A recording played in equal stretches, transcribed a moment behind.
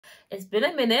It's been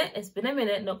a minute. It's been a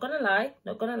minute. Not gonna lie.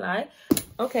 Not gonna lie.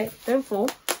 Okay, don't fall.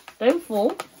 Don't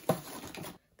fall.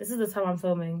 This is the time I'm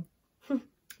filming.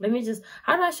 Let me just...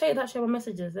 How do I show you that? Show my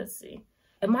messages. Let's see.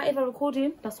 Am I even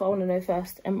recording? That's what I want to know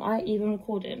first. Am I even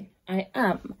recording? I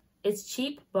am. It's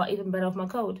cheap, but even better off my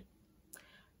code.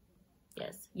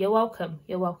 Yes, you're welcome.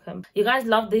 You're welcome. You guys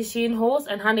love these Shein hauls,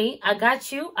 and honey, I got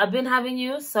you. I've been having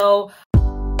you, so...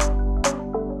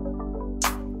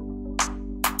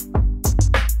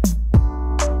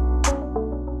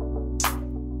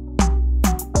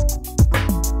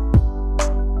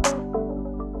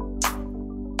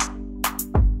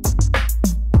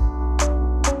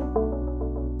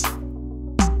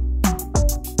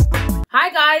 Hi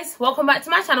guys, welcome back to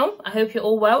my channel. I hope you're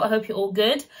all well. I hope you're all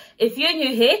good. If you're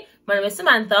new here, my name is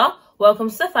Samantha. Welcome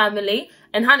to the family.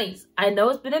 And honeys, I know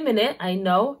it's been a minute. I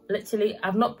know, literally,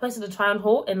 I've not posted a try on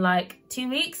haul in like 2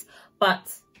 weeks,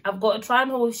 but I've got a try on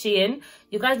haul with Shein.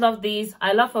 You guys love these.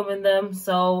 I love filming them.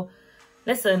 So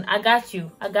listen, I got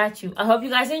you. I got you. I hope you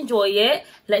guys enjoy it.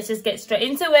 Let's just get straight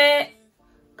into it.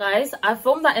 Guys, I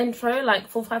filmed that intro like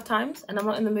 4 or 5 times and I'm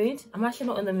not in the mood. I'm actually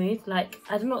not in the mood. Like,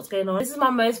 I don't know what's going on. This is my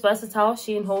most versatile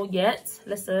Shein haul yet.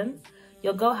 Listen,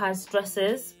 your girl has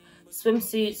dresses,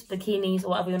 swimsuits, bikinis, or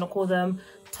whatever you want to call them,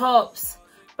 tops,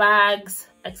 bags,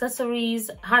 accessories.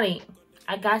 Honey,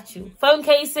 I got you. Phone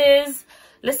cases.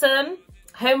 Listen,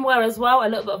 homeware as well, a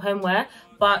little bit of homeware.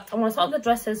 But I want to start with the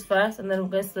dresses first and then we'll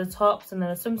go to the tops and then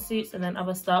the swimsuits and then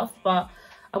other stuff. But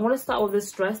I want to start with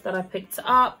this dress that I picked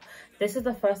up. This is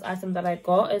the first item that I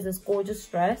got, is this gorgeous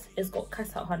dress. It's got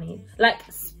cutout, honey. Like,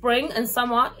 spring and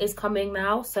summer is coming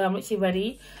now, so I'm literally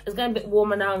ready. It's getting a bit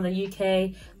warmer now in the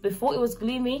UK. Before it was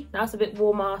gloomy, now it's a bit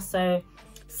warmer, so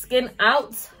skin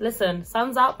out. Listen,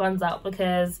 sun's out, buns out,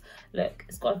 because look,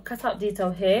 it's got a cutout detail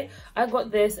here. I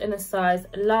got this in a size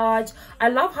large. I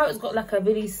love how it's got like a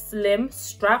really slim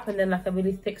strap and then like a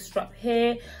really thick strap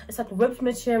here. It's like a ribbed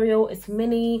material, it's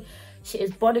mini. She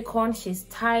is bodycon, she's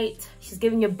tight, she's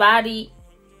giving you body.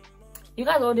 You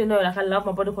guys already know, like, I love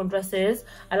my bodycon dresses.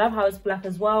 I love how it's black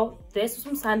as well. This with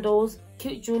some sandals,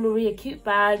 cute jewellery, a cute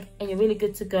bag, and you're really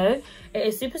good to go. It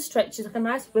is super stretchy, it's like a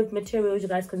nice ribbed material, as you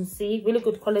guys can see. Really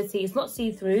good quality. It's not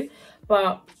see-through,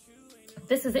 but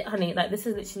this is it, honey. Like, this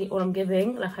is literally all I'm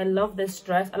giving. Like, I love this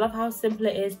dress. I love how simple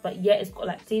it is, but yet it's got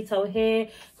like detail here.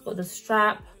 It's got the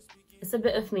strap. It's a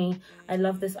bit of me. I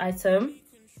love this item.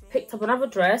 Picked up another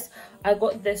dress. I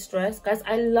got this dress. Guys,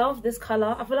 I love this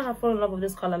color. I feel like I fell in love with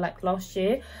this color like last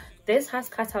year. This has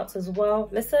cutouts as well.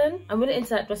 Listen, I'm really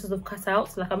into like dresses with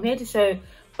cutouts. Like, I'm here to show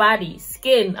body,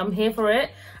 skin. I'm here for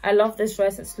it. I love this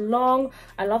dress. It's long.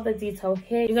 I love the detail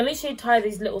here. You can literally tie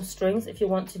these little strings if you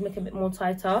want to make it a bit more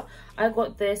tighter. I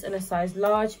got this in a size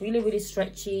large. Really, really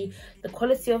stretchy. The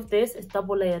quality of this is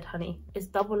double layered, honey. It's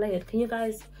double layered. Can you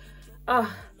guys...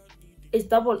 it's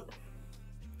double...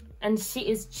 And she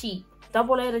is cheap.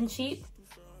 Double layered and cheap.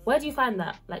 Where do you find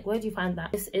that? Like, where do you find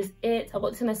that? This is it. I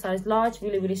got this in a size large.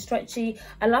 Really, really stretchy.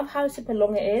 I love how super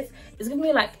long it is. It's giving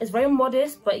me like, it's very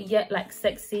modest, but yet like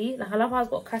sexy. Like, I love how it's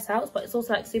got cutouts, but it's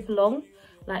also like super long.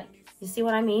 Like, you see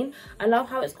what I mean? I love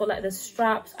how it's got like the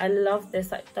straps. I love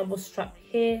this like double strap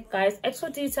here. Guys, extra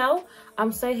detail.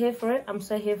 I'm so here for it. I'm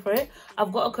so here for it.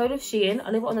 I've got a code of Shein.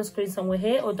 I'll leave it on the screen somewhere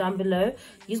here or down below.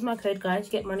 Use my code, guys.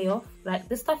 You get money off. Like,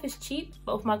 this stuff is cheap,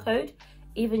 but with my code,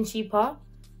 even cheaper.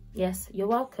 Yes, you're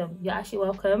welcome. You're actually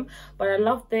welcome. But I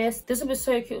love this. This will be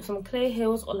so cute with some clear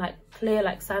heels or like clear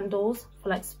like sandals for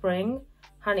like spring.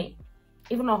 Honey,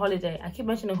 even on holiday. I keep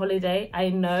mentioning holiday, I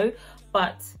know,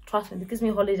 but trust me, it gives me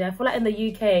a holiday. I feel like in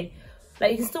the UK,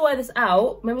 like, you can still wear this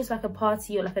out. Maybe it's like a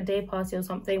party or like a day party or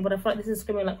something, but I feel like this is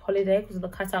screaming like holiday because of the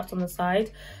cutouts on the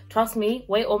side. Trust me,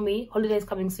 wait on me. Holiday's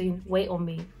coming soon. Wait on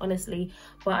me, honestly.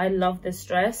 But I love this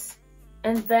dress.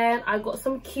 And then I got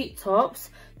some cute tops.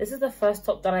 This is the first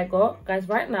top that I got. Guys,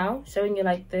 right now, showing you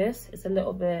like this, it's a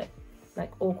little bit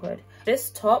like awkward. This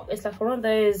top is like one of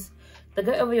those, they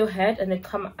go over your head and they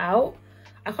come out.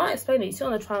 I can't explain it. You see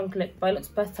on the try on clip, but it looks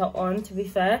better on, to be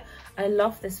fair. I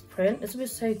love this print. This will be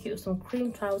so cute with some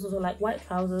cream trousers or like white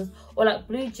trousers or like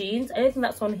blue jeans. Anything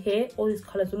that's on here, all these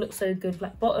colors will look so good.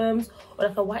 Like bottoms or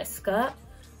like a white skirt.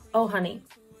 Oh, honey,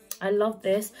 I love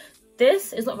this.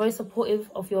 This is not very supportive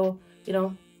of your, you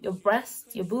know, your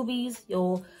breasts, your boobies,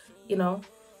 your, you know,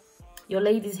 your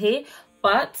ladies here.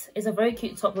 But it's a very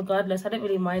cute top regardless. I don't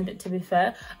really mind it, to be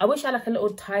fair. I wish I had like a little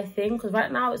tie thing, because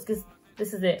right now it's just,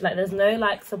 this is it. Like, there's no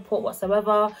like support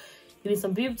whatsoever. You need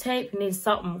some boob tape, you need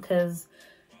something, because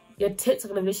your tits are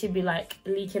gonna literally be like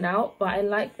leaking out. But I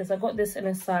like this. I got this in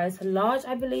a size large,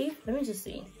 I believe. Let me just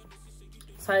see.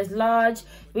 Size large,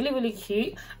 really, really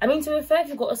cute. I mean, to be fair, if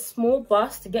you've got a small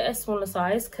bust, get a smaller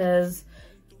size, because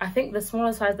I think the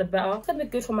smaller size the better. It's gonna be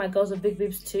good for my girls with big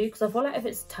boobs too, because I feel like if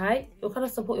it's tight, it'll kind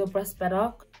of support your breast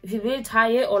better. If you really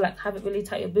tie it or like have it really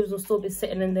tight, your boobs will still be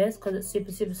sitting in this because it's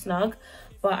super snug.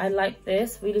 But I like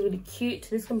this, really cute.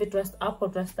 This can be dressed up or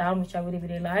dressed down, which I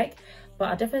really like. But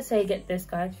I definitely say get this,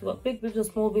 guys. If you've got big boobs or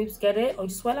small boobs, get it. Or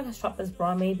just wear like a strapless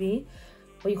bra maybe.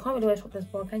 But you can't really wear a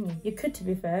strapless bra, can you? You could, to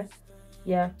be fair.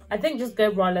 Yeah, I think just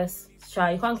go braless,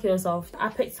 shy. You can't kill yourself. I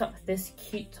picked up this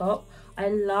cute top. I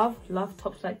love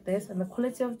tops like this, and the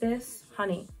quality of this,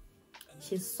 honey,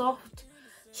 she's soft.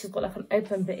 She's got like an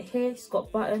open bit here. She's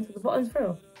got buttons. The buttons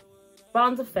real.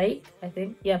 Buttons are fake, I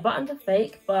think. Yeah, buttons are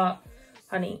fake, but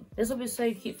honey, this will be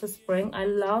so cute for spring. I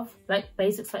love like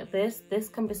basics like this. This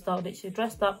can be styled literally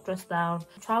dressed up, dressed down.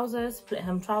 Trousers, split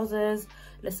hem trousers.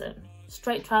 Listen,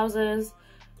 straight trousers,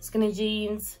 skinny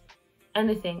jeans,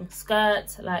 anything,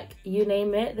 skirts, like you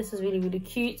name it. This is really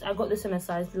cute. I got this in a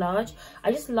size large.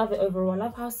 I just love it overall. I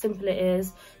love how simple it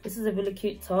is. This is a really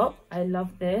cute top. I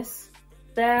love this.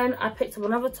 Then I picked up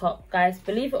another top, guys.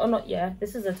 Believe it or not, yeah,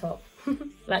 this is a top.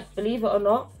 Like, believe it or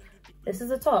not, this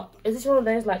is a top. Is this one of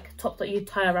those like tops that you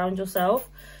tie around yourself?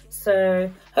 So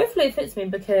hopefully it fits me,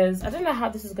 because I don't know how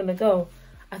this is gonna go.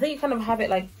 I think you kind of have it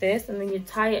like this, and then you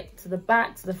tie it to the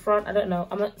back, to the front. I don't know.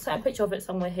 I'm gonna set a picture of it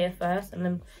somewhere here first, and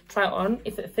then try it on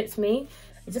if it fits me.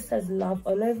 It just says love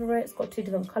all over it. It's got 2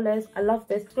 different colors. I love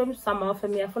this. It's going to be summer for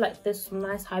me. I feel like there's some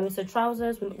nice high-waisted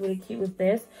trousers will look really cute with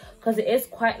this, because it is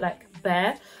quite like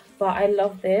bare. But I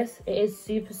love this. It is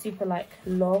super like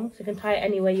long, so you can tie it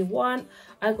anywhere you want.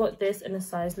 I got this in a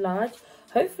size large.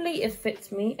 Hopefully it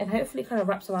fits me, and hopefully it kind of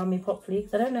wraps around me properly,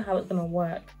 because I don't know how it's gonna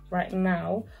work right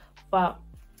now, but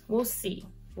we'll see.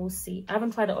 I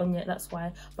haven't tried it on yet, that's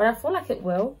why, but I feel like it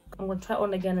will. I'm gonna try it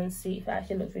on again and see if it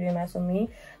actually looks really nice on me.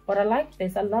 But I like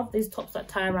this. I love these tops that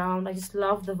tie around. I just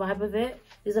love the vibe of it.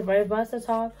 These are very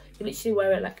versatile. You literally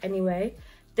wear it like anyway.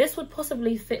 This would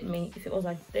possibly fit me if it was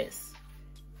like this,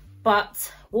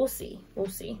 but we'll see.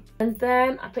 And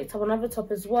then I picked up another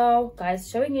top as well, guys.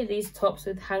 Showing you these tops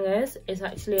with hangers is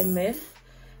actually a myth.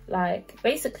 Like,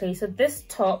 basically, so this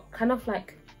top kind of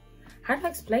like, how do I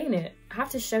explain it? I have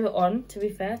to show it on, to be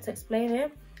fair, to explain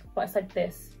it, but it's like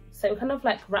this. So it kind of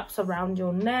like wraps around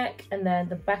your neck, and then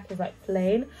the back is like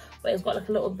plain, but it's got like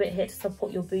a little bit here to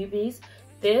support your boobies.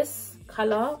 This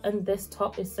color and this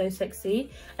top is so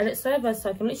sexy, and it's so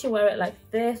versatile. You can literally wear it like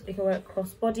this, you can wear it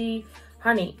crossbody.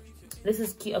 Honey, this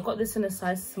is cute. I got this in a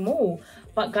size small,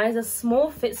 but guys, a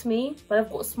small fits me, but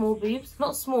I've got small boobs.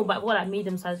 Not small, but I've got like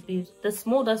medium-sized boobs. The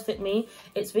small does fit me.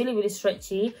 It's really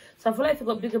stretchy. So I feel like if you've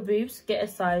got bigger boobs, get a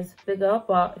size bigger.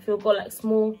 But if you've got like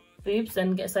small boobs,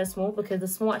 then get a size small, because the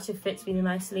small actually fits really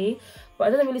nicely. But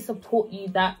it doesn't really support you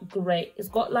that great. It's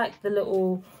got like the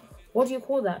little, what do you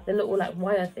call that? The little like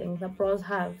wire thing that bras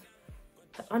have.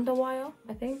 Underwire,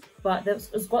 I think, but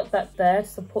it's got that there to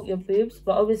support your boobs.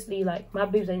 But obviously, like, my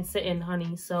boobs ain't sitting,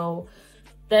 honey, so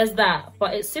there's that.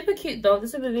 But it's super cute though.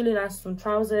 This would be really nice with some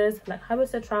trousers, like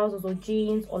high-waisted trousers or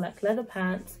jeans or like leather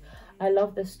pants. I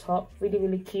love this top,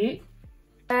 really cute.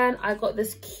 And I got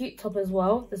this cute top as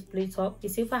well, this blue top. You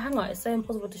see, if I hang out, it's so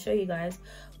impossible to show you guys,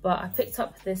 but I picked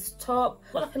up this top.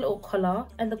 Got like a little collar,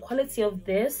 and the quality of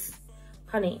this,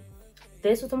 honey,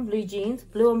 this with some blue jeans,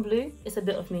 blue on blue, it's a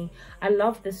bit of me. I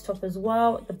love this top as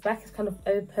well. The back is kind of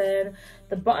open.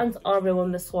 The buttons are real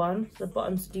on this one, so the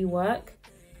buttons do work.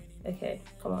 Okay,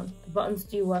 come on. The buttons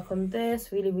do work on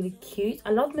this. Really cute.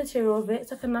 I love the material of it. It's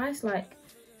like a nice, like,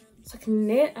 it's like a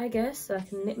knit, I guess,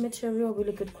 like a knit material,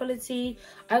 really good quality.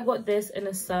 I got this in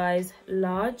a size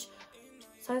large.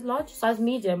 Size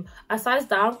medium. I sized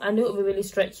down. I knew it would be really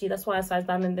stretchy. That's why I sized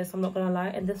down in this, I'm not gonna lie.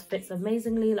 And this fits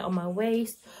amazingly, like on my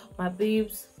waist, my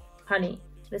boobs. Honey,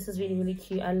 this is really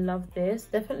cute. I love this.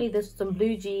 Definitely this with some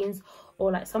blue jeans,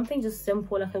 or like something just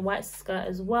simple, like a white skirt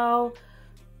as well.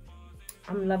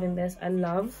 I'm loving this. I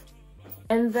love.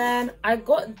 And then I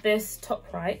got this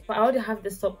top, right? But I already have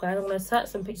this top, guys. I'm gonna insert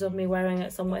some pictures of me wearing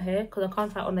it somewhere here, because I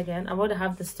can't try it on again. I already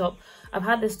have this top. I've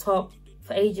had this top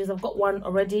for ages. I've got one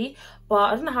already, but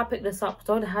I don't know how I picked this up, because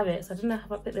I already have it. So I don't know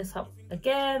if I picked this up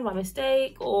again by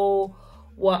mistake or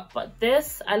what. But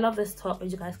this, I love this top,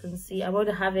 as you guys can see. I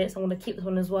already have it, so I'm going to keep this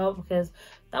one as well, because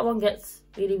that one gets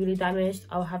really damaged.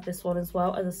 I'll have this one as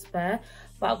well as a spare.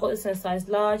 But I got this in a size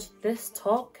large. This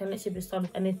top can literally be styled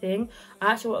with anything.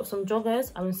 I actually bought some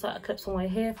joggers. I'll insert a clip somewhere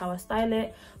here for how I style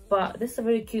it. But this is a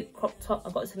really cute crop top.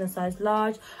 I got this in a size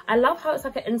large. I love how it's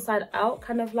like an inside out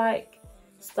kind of like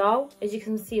style. As you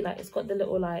can see, like, it's got the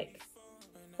little, like,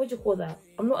 what do you call that?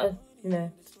 I'm not a, you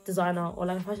know, designer or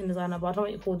like a fashion designer, but I don't know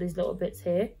what you call these little bits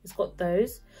here. It's got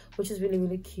those, which is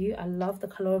really cute. I love the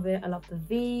color of it. I love the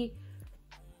V.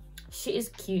 She is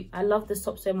cute. I love this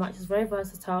top so much. It's very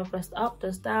versatile. Dressed up,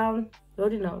 dressed down. You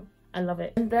already know. I love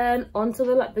it. And then onto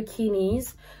the like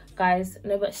bikinis. Guys,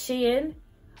 no, but Shein.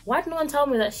 Why did no one tell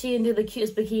me that Shein do the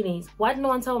cutest bikinis? Why did no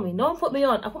one tell me? No one put me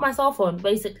on. I put myself on,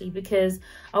 basically, because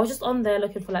I was just on there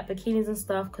looking for like bikinis and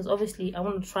stuff, because obviously I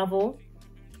want to travel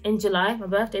in July. My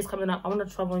birthday's coming up. I want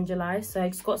to travel in July, so I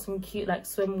just got some cute like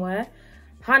swimwear.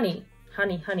 Honey, how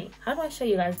do I show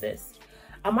you guys this?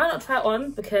 I might not try it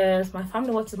on because my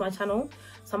family watches my channel,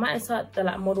 so I might insert the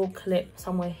like model clip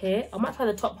somewhere here. I might try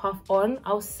the top half on,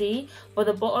 I'll see, but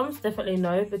the bottoms definitely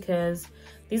no, because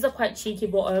these are quite cheeky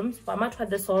bottoms. But I might try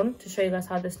this on to show you guys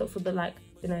how this looks with the like,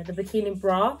 you know, the bikini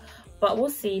bra, but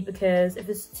we'll see, because if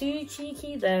it's too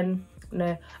cheeky then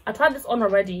no. I tried this on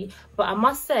already, but I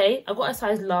must say I got a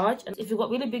size large, and if you've got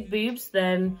really big boobs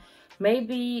then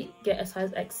maybe get a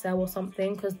size XL or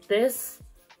something, because this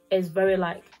is very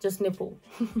like just nipple.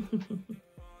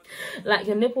 Like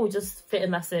your nipple just fit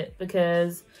and that's it,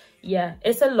 because yeah,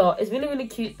 it's a lot. It's really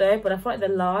cute though, but I feel like the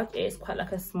large is quite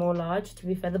like a small large, to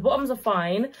be fair. The bottoms are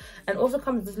fine, and also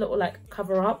comes with this little like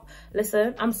cover up.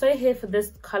 Listen, I'm so here for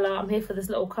this color. I'm here for this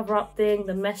little cover up thing,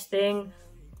 the mesh thing.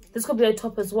 This could be a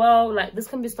top as well. Like this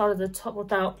can be styled as a top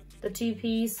without the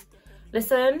two-piece.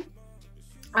 Listen,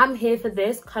 I'm here for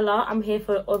this color. I'm here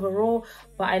for overall,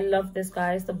 but I love this,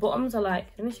 guys. The bottoms are like,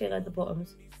 let me show you guys the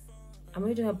bottoms. I'm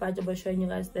really doing a bad job of showing you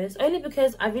guys this, only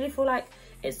because I really feel like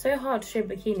it's so hard to show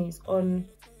bikinis on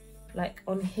like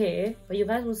on here, but you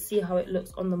guys will see how it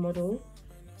looks on the model.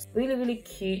 It's really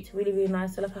cute, really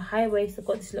nice. So like a high waist, I've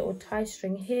got this little tie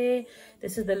string here.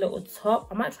 This is the little top.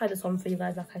 I might try this on for you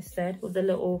guys, like I said, with the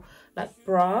little like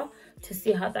bra to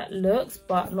see how that looks,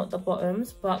 but not the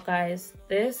bottoms. But guys,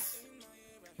 this,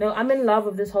 no, I'm in love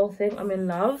with this whole thing. I'm in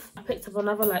love. I picked up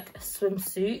another like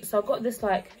swimsuit, so I got this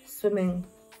like swimming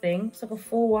thing. It's like a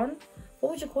full one.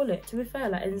 What would you call it? To be fair,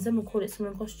 like in Zim would call it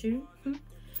swimming costume. Do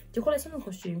you call it swimming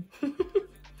costume?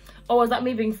 Or was that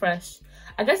me being fresh?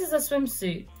 I guess it's a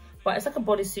swimsuit, but it's like a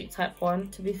bodysuit type one,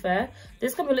 to be fair.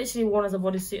 This can be literally worn as a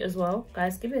bodysuit as well.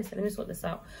 Guys, give me a second, let me sort this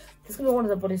out. This can be worn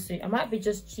as a bodysuit. I might be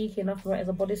just cheeky enough to wear it as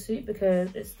a bodysuit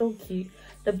because it's still cute.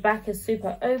 The back is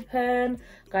super open.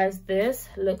 Guys, this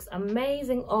looks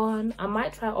amazing on. I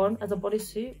might try it on as a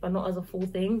bodysuit, but not as a full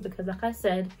thing, because like I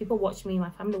said, people watch me, my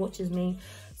family watches me,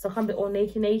 so I can't be all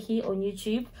naked on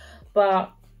YouTube.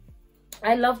 But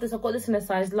I love this. I got this in a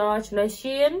size large. No,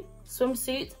 Shein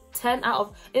swimsuit, 10 out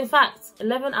of, in fact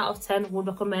 11 out of 10 would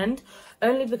recommend,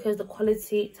 only because the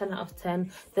quality, 10 out of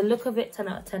 10, the look of it, 10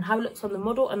 out of 10, how it looks on the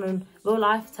model and in real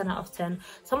life, 10 out of 10.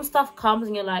 Some stuff comes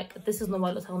and you're like, this is not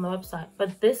what it looks like on the website,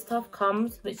 but this stuff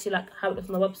comes literally like how it looks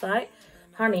on the website.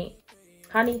 Honey,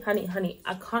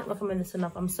 I can't recommend this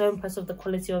enough. I'm so impressed with the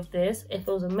quality of this. It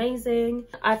feels amazing.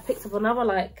 I picked up another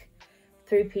like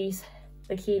 3-piece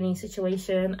bikini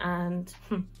situation, and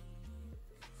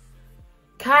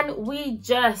can we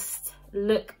just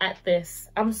look at this?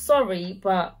 I'm sorry,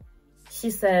 but she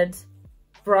said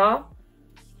bra,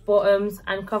 bottoms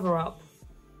and cover up.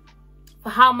 For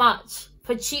how much?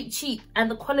 For cheap,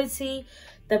 and the quality,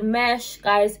 the mesh.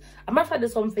 Guys, I might try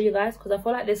this on for you guys because I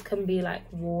feel like this can be like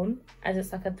worn as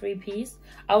it's like a 3-piece.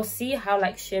 I'll see how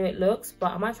like sheer it looks,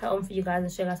 but I might try it on for you guys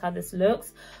and show you guys how this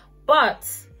looks. But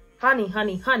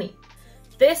honey,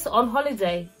 this on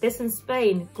holiday, this in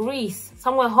Spain, Greece,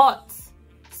 somewhere hot,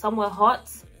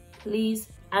 please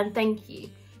and thank you.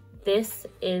 This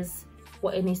is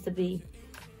what it needs to be.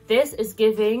 This is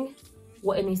giving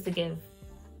what it needs to give.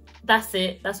 That's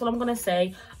it. That's what I'm gonna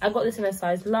say. I got this in a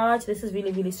size large. This is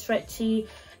really stretchy.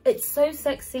 It's so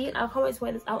sexy. I can't wait to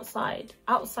wear this outside,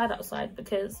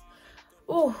 because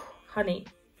oh honey,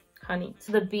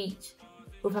 to the beach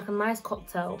with like a nice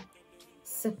cocktail,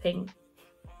 sipping.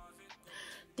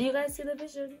 Do you guys see the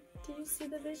vision? Do you see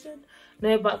the vision?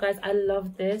 No, but guys, I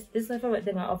love this. This is my favorite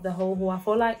thing out of the whole haul. I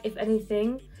feel like if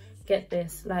anything, get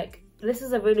this. Like this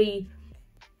is a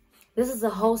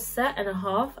whole set and a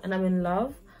half, and I'm in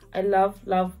love. I love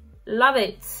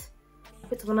it. I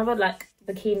picked up another like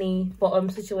bikini bottom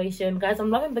situation. Guys, I'm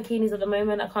loving bikinis at the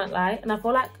moment, I can't lie. And I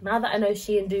feel like now that I know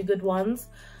Shein do good ones,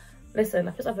 listen,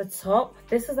 I picked up a top.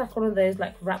 This is like one of those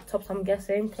like wrap tops, I'm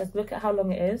guessing, because look at how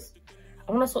long it is.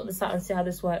 I want to sort this out and see how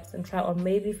this works and try it on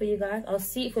maybe for you guys. I'll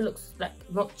see if it looks like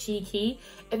not cheeky.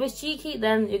 If it's cheeky,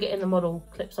 then you're getting the model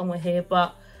clip somewhere here.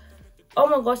 But oh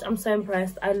my gosh, I'm so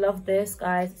impressed. I love this,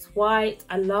 guys. It's white.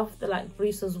 I love the like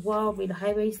briefs as well, really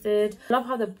high-waisted. I love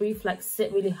how the brief like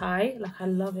sit really high. Like I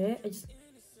love it.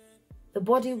 The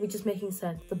body would be just making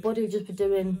sense. The body would just be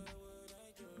doing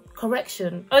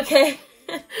correction. Okay.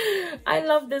 I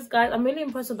love this, guys. I'm really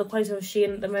impressed with the quality of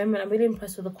Shein at the moment. I'm really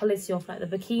impressed with the quality of like the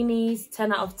bikinis.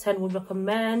 10 out of 10 would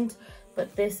recommend,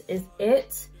 but this is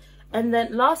it. And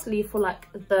then lastly, for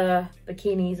like the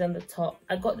bikinis and the top,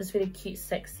 I got this really cute,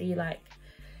 sexy, like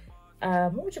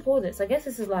what would you call this? I guess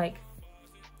this is like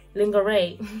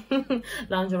lingerie.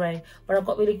 Lingerie, but I've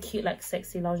got really cute, like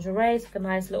sexy lingerie. It's like a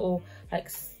nice little,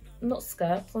 like, not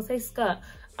skirt, I'll say skirt.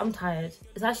 I'm tired.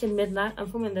 It's actually midnight. I'm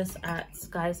filming this at,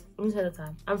 guys, let me tell you the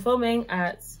time. I'm filming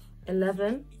at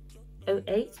 11:08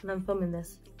 and I'm filming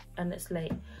this and it's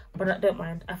late, but I don't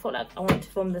mind. I felt like I wanted to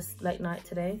film this late night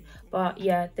today. But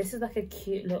yeah, this is like a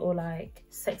cute little, like,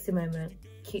 sexy moment.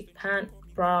 Cute pant,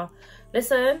 bra.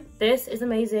 Listen, this is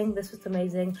amazing. This was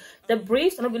amazing. The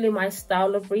briefs are not really my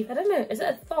style of brief. I don't know, is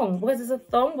it a thong? Because it's a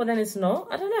thong but then it's not.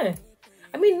 I don't know.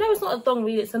 I mean, no, it's not a thong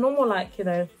really. It's a normal, like, you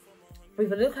know, brief.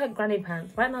 They look like granny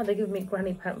pants. Right now they give me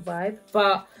granny pant vibe.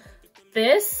 But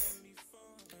this,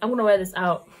 I'm gonna wear this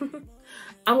out.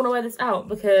 I'm gonna wear this out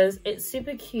because it's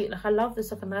super cute. Like, I love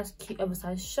this, like a nice cute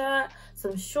oversized shirt,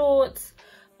 some shorts.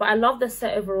 But I love the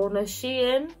set overall. No,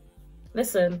 Shein,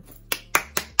 listen,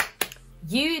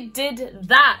 you did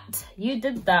that. You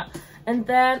did that. And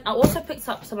then I also picked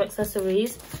up some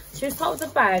accessories. Should we start with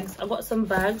the bags? I got some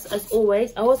bags as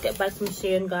always. I always get bags from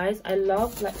Shein, guys. I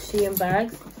love like Shein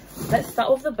bags. Let's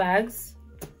start with the bags.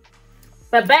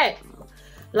 Babe,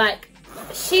 like,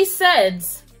 she said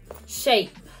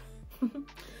shape.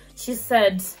 She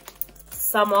said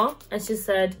summer, and she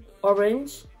said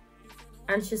orange,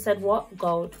 and she said what?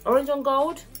 Gold. Orange on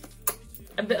gold.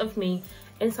 A bit of me.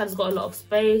 Inside has got a lot of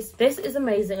space. This is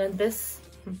amazing. And this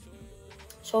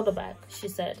shoulder bag, she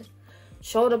said.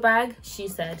 Shoulder bag, she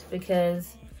said,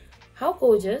 because how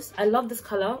gorgeous. I love this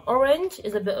color. Orange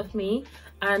is a bit of me,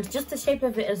 and just the shape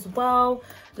of it as well.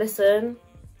 Listen,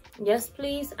 yes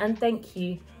please and thank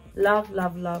you. Love,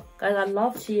 love, love, guys. I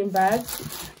love Shein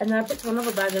bags. And then I picked up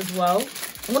another bag as well.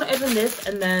 I'm gonna open this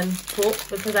and then talk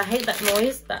because I hate that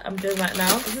noise that I'm doing right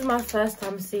now. This is my first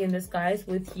time seeing this, guys,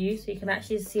 with you, so you can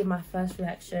actually see my first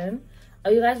reaction.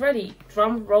 Are you guys ready?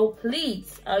 Drum roll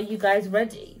please. Are you guys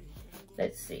ready?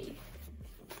 Let's see.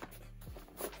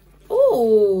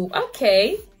 Oh,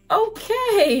 okay,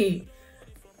 okay.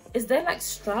 Is there like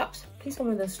straps? Please tell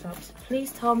me there's straps.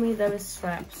 Please tell me there is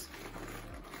straps.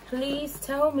 Please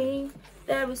tell me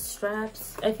there is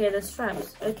straps. Okay, there's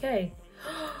straps. Okay.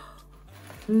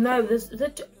 No, there's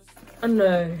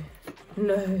no,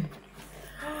 no.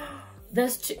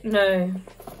 There's no.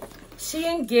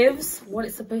 Shein gives what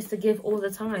it's supposed to give all the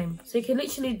time. So you can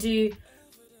literally do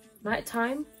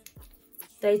nighttime,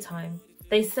 daytime.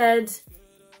 They said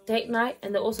date night,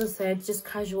 and they also said just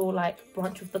casual, like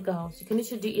brunch with the girls. You can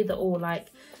literally do either or. Like,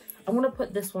 I'm gonna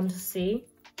put this one to see.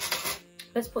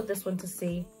 Let's put this one to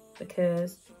see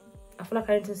because I feel like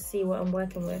I need to see what I'm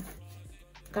working with.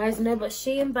 Guys, no, but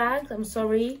Shein bags, I'm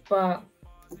sorry, but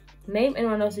name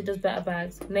anyone else who does better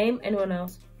bags. Name anyone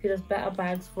else who does better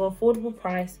bags for affordable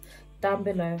price down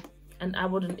below, and I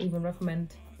wouldn't even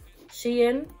recommend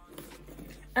Shein.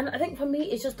 And I think for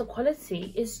me, it's just the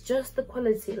quality. It's just the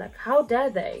quality. Like, how dare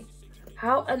they?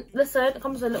 How? And listen, it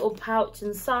comes with a little pouch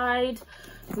inside.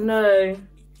 No.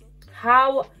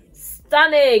 How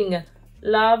stunning.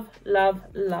 Love, love,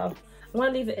 love. I'm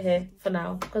gonna leave it here for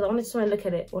now because I just want to look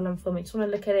at it while I'm filming. Just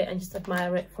want to look at it and just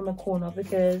admire it from a corner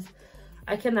because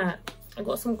I cannot. I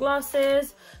got some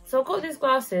glasses. So I got these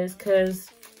glasses because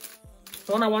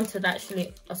the one I wanted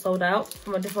actually are sold out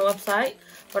from a different website,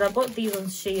 but I got these on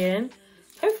Shein.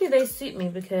 Hopefully they suit me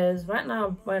because right now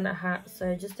I'm wearing a hat,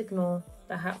 so just ignore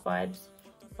the hat vibes.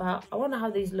 But I wonder how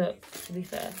these look, to be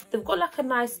fair. They've got like a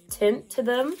nice tint to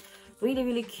them. Really,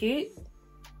 really cute.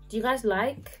 Do you guys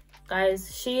like? Guys,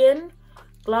 Shein,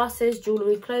 glasses,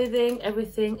 jewellery, clothing,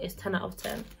 everything is 10 out of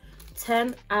 10.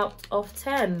 10 out of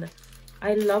 10.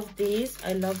 I love these.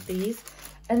 I love these.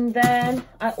 And then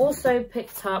I also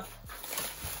picked up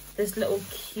this little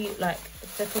cute, like,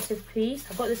 decorative piece.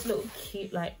 I've got this little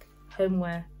cute, like,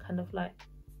 homeware kind of, like,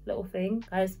 little thing.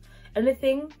 Guys,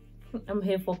 anything, I'm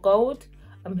here for. Gold,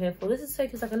 I'm here for. This is so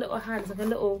cute. It's like a little hand. It's like a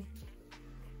little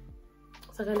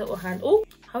hand. Oh,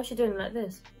 how's she doing like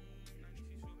this?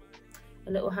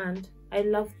 A little hand. I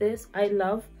love this. I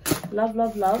love, love,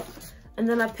 love, love. And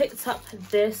then I picked up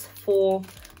this for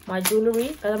my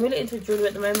jewellery. And I'm really into jewellery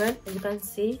at the moment, as you can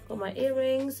see. Got my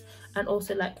earrings and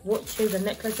also like watches and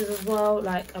necklaces as well.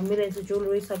 Like, I'm really into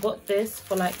jewellery, so I got this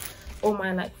for like all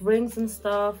my like rings and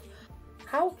stuff.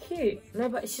 How cute. No,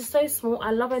 but it's just so small.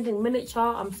 I love anything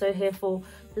miniature. I'm so here for.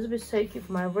 This will be so cute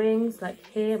for my rings, like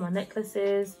here, my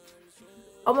necklaces.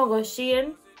 Oh my gosh,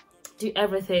 Shein, do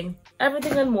everything.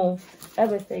 Everything and more.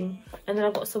 Everything. And then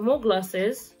I've got some more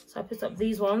glasses. So I picked up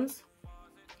these ones.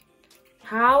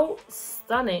 How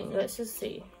stunning. Let's just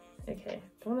see. Okay,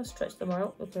 I want to stretch them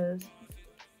out because...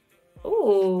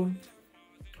 Oh,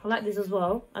 I like these as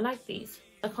well. I like these.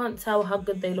 I can't tell how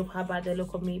good they look, how bad they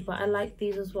look on me, but I like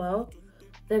these as well.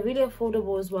 They're really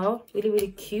affordable as well. Really,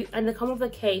 really cute. And they come with a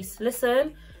case.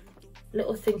 Listen,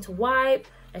 little thing to wipe,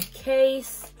 a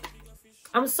case.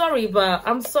 I'm sorry, but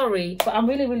I'm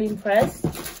really, really impressed.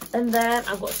 And then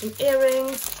I've got some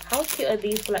earrings. How cute are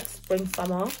these for like spring,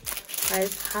 summer?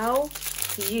 Guys, how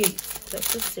cute.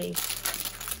 Let's just see.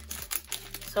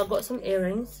 So I've got some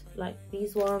earrings, like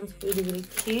these ones, really, really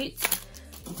cute.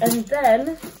 And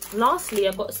then, lastly,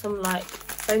 I've got some like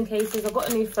phone cases. I got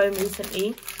a new phone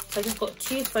recently, so I just got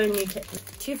two phone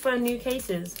new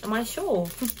cases. Am I sure?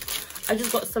 I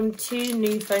just got two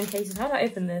new phone cases. How do I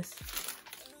open this?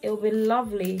 It will be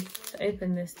lovely to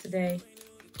open this today,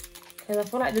 because I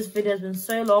feel like this video has been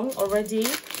so long already,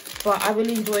 but I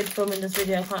really enjoyed filming this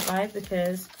video, I can't lie,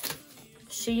 because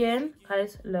Shein,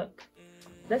 guys, look.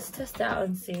 Let's test it out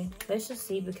and see. Let's just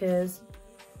see, because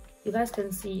you guys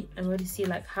can see and already see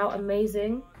like how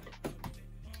amazing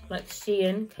like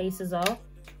Shein cases are.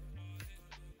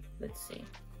 Let's see.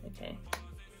 Okay,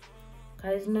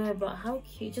 guys, no, but how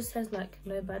cute. It just says like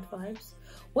no bad vibes,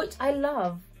 which I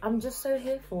love. I'm just so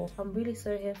here for. I'm really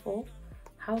so here for.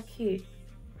 How cute.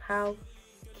 How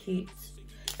cute.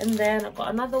 And then I've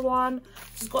got another one.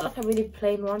 Just got like a really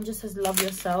plain one, just says love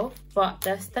yourself, but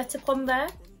the aesthetic on there,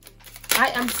 I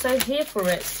am so here for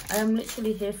it. I am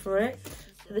literally here for it.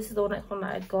 So this is the next one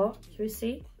that I got. Can you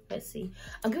see? Let's see.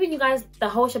 I'm giving you guys the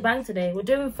whole shebang today. We're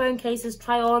doing phone cases,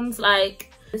 try-ons,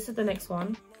 like... This is the next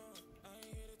one.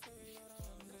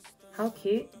 How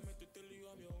cute.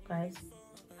 Guys,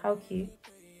 how cute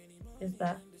is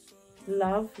that?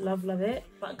 Love, love, love it.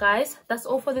 But guys, that's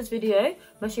all for this video.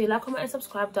 Make sure you like, comment and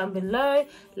subscribe down below.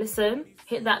 Listen,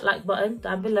 hit that like button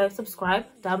down below, subscribe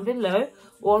down below.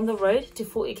 We're on the road to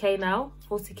 40k now,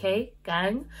 40k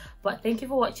gang. But thank you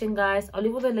for watching, guys. I'll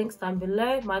leave all the links down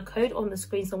below, my code on the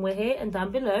screen somewhere here and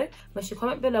down below. Make sure you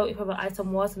comment below if your favorite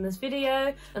item was in this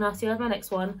video, and I'll see you guys in my next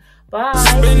one.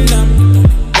 Bye.